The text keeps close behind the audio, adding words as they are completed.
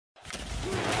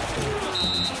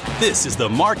This is the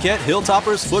Marquette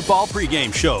Hilltoppers football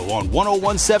pregame show on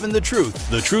 101.7 The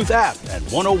Truth app, and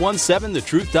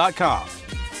 1017thetruth.com.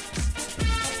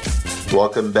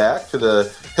 Welcome back to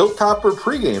the Hilltopper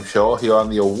pregame show here on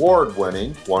the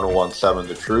award-winning 101.7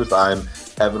 The Truth. I'm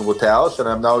Evan Witalison, and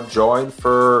I'm now joined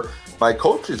for my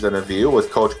coach's interview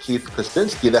with Coach Keith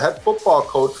Klestinski, the head football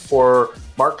coach for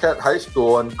Marquette High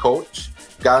School. And Coach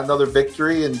got another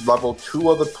victory in level 2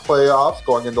 of the playoffs,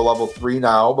 going into level 3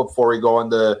 now. Before we go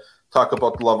into talk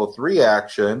about the level 3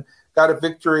 action, got a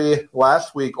victory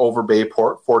last week over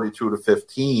Bayport,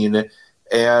 42-15,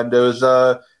 and it was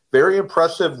a very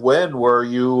impressive win where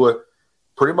you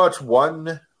pretty much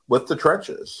won with the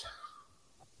trenches.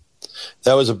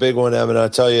 That was a big one, Evan, I'll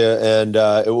tell you, and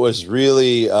it was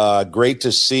really great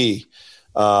to see.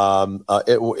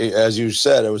 As you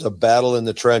said, it was a battle in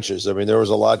the trenches. I mean, there was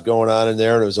a lot going on in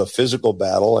there, and it was a physical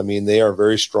battle. I mean, they are a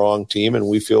very strong team, and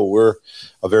we feel we're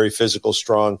a very physical,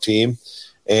 strong team.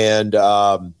 And,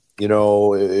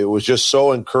 it was just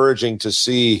so encouraging to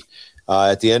see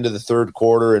at the end of the third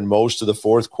quarter and most of the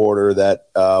fourth quarter that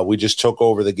we just took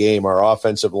over the game. Our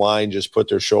offensive line just put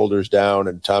their shoulders down,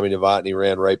 and Tommy Novotny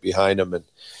ran right behind them. And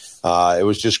it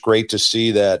was just great to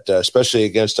see that, especially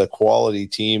against a quality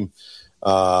team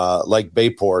like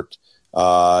Bayport.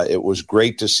 It was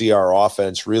great to see our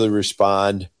offense really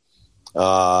respond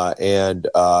and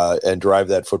drive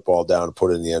that football down and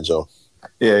put it in the end zone.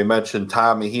 Yeah, you mentioned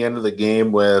Tommy. He ended the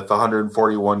game with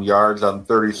 141 yards on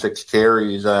 36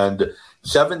 carries, and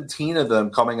 17 of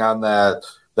them coming on that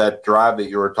drive that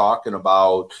you were talking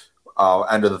about,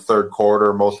 end of the third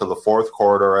quarter, most of the fourth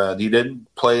quarter. And he didn't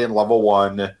play in level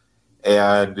 1,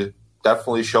 and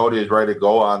definitely showed he was ready to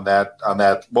go on that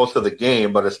most of the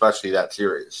game, but especially that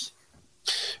series.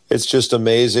 It's just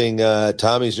amazing.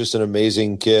 Tommy's just an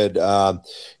amazing kid.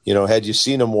 Had you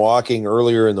seen him walking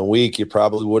earlier in the week, you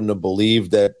probably wouldn't have believed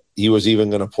that he was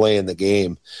even going to play in the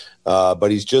game.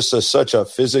 But he's just such a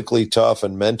physically tough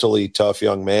and mentally tough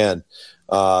young man.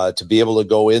 To be able to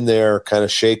go in there, kind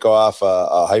of shake off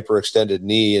a hyperextended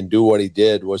knee and do what he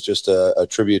did was just a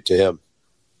tribute to him.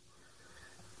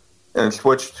 And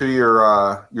switch to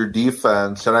your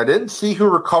defense. And I didn't see who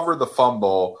recovered the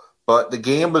fumble, but the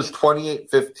game was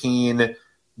 28-15.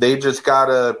 They just got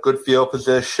a good field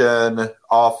position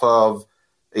off of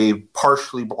a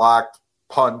partially blocked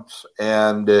punt,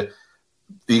 and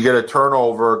you get a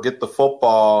turnover, get the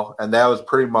football, and that was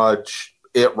pretty much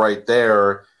it right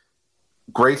there.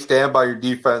 Great stand by your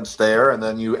defense there, and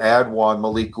then you add one.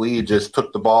 Malik Lee just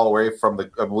took the ball away from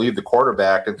the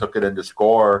quarterback and took it in to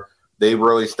score. They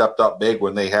really stepped up big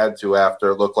when they had to after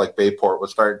it looked like Bayport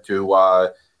was starting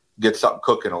to get something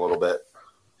cooking a little bit.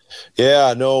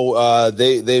 Yeah, no,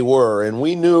 they were. And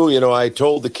we knew, I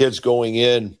told the kids going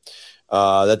in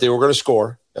that they were going to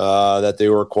score, that they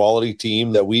were a quality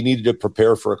team, that we needed to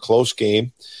prepare for a close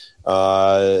game,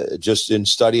 just in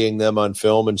studying them on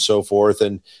film and so forth.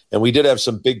 And we did have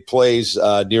some big plays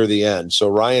near the end. So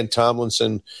Ryan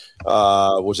Tomlinson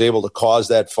was able to cause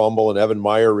that fumble, and Evan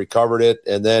Meyer recovered it.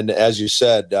 And then, as you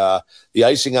said, the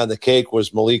icing on the cake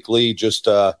was Malik Lee just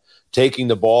taking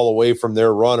the ball away from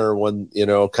their runner when,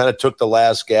 kind of took the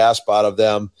last gasp out of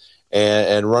them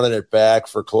and running it back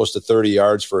for close to 30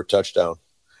 yards for a touchdown.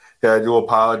 Yeah, I do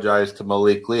apologize to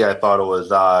Malik Lee. I thought it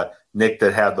was Nick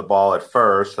that had the ball at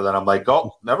first. And then I'm like,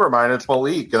 oh, never mind, it's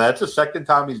Malik. And that's the second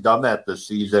time he's done that this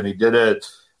season. He did it,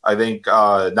 I think,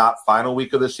 not final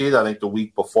week of the season. I think the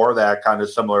week before that, kind of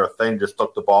similar thing, just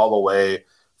took the ball away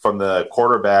from the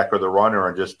quarterback or the runner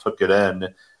and just took it in.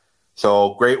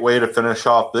 So great way to finish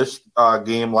off this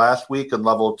game last week in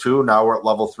level 2. Now we're at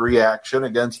level 3 action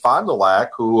against Fond Du Lac,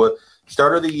 who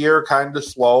started the year kind of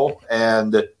slow,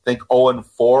 and I think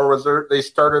 0-4 they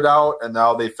started out, and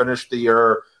now they finished the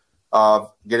year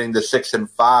getting to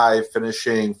 6-5,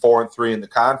 finishing 4-3 in the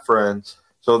conference.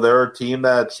 So they're a team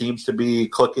that seems to be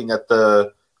clicking at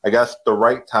the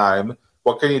right time.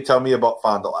 What can you tell me about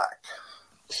Fond Du Lac?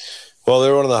 Well,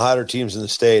 they're one of the hotter teams in the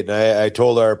state, and I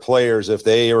told our players if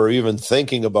they were even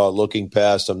thinking about looking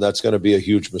past them, that's going to be a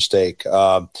huge mistake.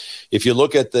 If you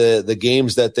look at the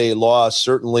games that they lost,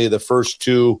 certainly the first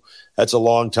 2, that's a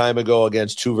long time ago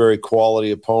against 2 very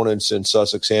quality opponents in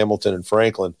Sussex, Hamilton, and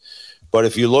Franklin. But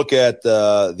if you look at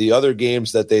the other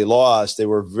games that they lost, they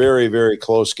were very, very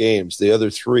close games. The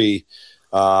other 3,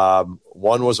 one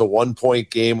was a 1-point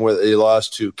game where they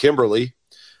lost to Kimberly.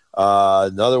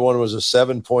 Another one was a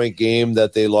 7-point game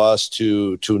that they lost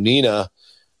to Nina,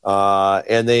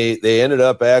 and they ended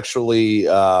up actually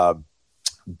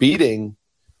beating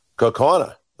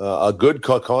Kaukauna, a good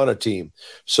Kaukauna team.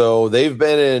 So they've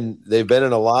been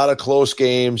in a lot of close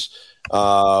games.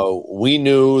 We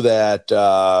knew that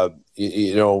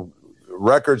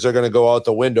records are going to go out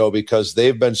the window because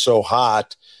they've been so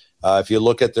hot. If you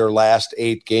look at their last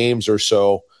 8 games or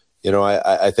so,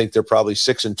 I think they're probably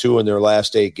 6-2 in their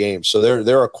last 8 games. So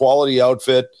they're a quality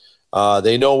outfit.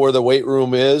 They know where the weight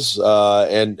room is,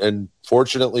 and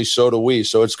fortunately, so do we.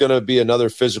 So it's going to be another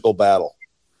physical battle.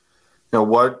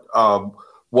 What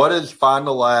is Fond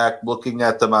Du Lac, looking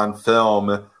at them on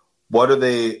film? What do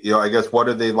they, what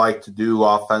do they like to do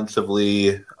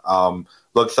offensively?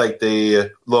 Looks like they a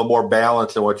little more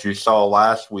balanced than what you saw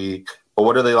last week. But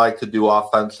what do they like to do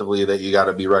offensively that you got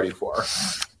to be ready for?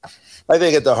 I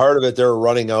think at the heart of it, they're a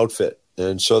running outfit.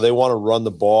 And so they want to run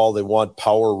the ball. They want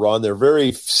power run. They're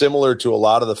very similar to a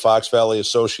lot of the Fox Valley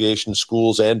Association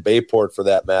schools and Bayport for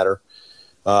that matter.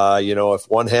 If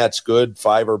one hat's good,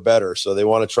 5 are better. So they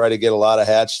want to try to get a lot of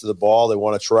hats to the ball. They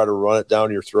want to try to run it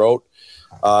down your throat.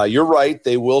 You're right.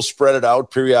 They will spread it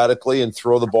out periodically and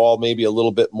throw the ball maybe a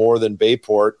little bit more than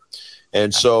Bayport.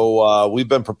 And so we've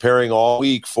been preparing all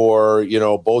week for,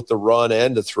 both the run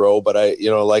and the throw. But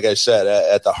like I said,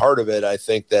 at the heart of it, I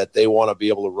think that they want to be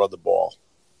able to run the ball.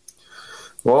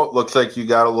 Well, it looks like you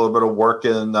got a little bit of work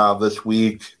in this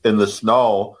week in the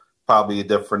snow, probably a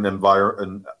different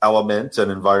environment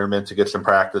to get some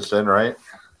practice in, right?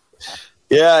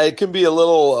 Yeah, it can be a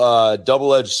little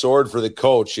double-edged sword for the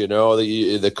coach.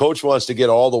 The coach wants to get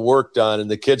all the work done,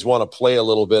 and the kids want to play a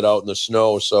little bit out in the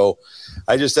snow. So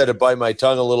I just had to bite my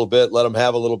tongue a little bit, let them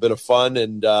have a little bit of fun,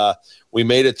 and we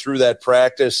made it through that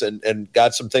practice and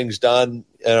got some things done,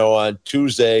 on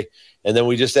Tuesday. And then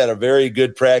we just had a very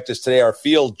good practice today. Our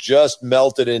field just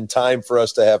melted in time for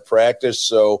us to have practice.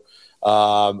 So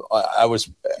I was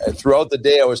throughout the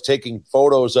day, I was taking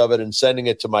photos of it and sending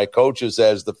it to my coaches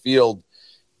as the field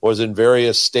was in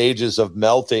various stages of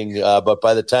melting. But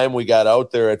by the time we got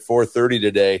out there at 4:30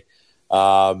 today,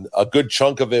 a good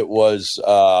chunk of it was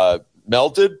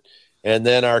melted. And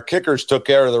then our kickers took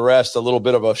care of the rest, a little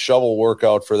bit of a shovel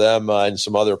workout for them and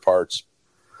some other parts.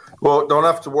 Well, don't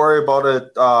have to worry about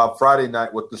it Friday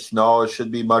night with the snow. It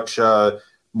should be much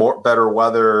better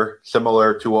weather,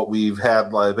 similar to what we've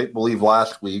had, I believe,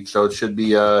 last week. So it should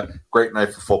be a great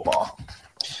night for football.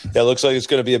 Yeah, it looks like it's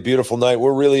going to be a beautiful night.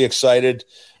 We're really excited.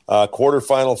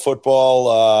 Quarterfinal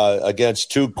football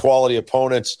against 2 quality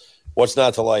opponents. What's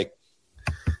not to like?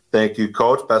 Thank you,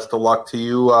 Coach. Best of luck to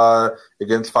you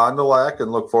against Fond Du Lac,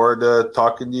 and look forward to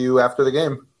talking to you after the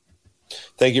game.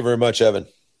 Thank you very much, Evan.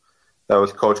 That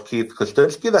was Coach Keith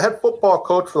Klestinski, the head football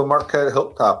coach for the Marquette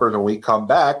Hilltoppers. And we come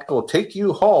back, we'll take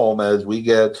you home as we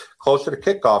get closer to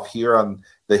kickoff here on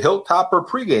the Hilltopper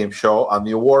pregame show on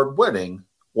the award-winning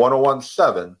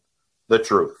 101.7 The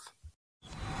Truth.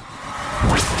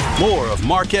 More of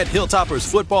Marquette Hilltoppers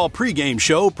football pregame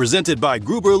show presented by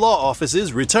Gruber Law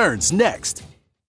Offices returns next.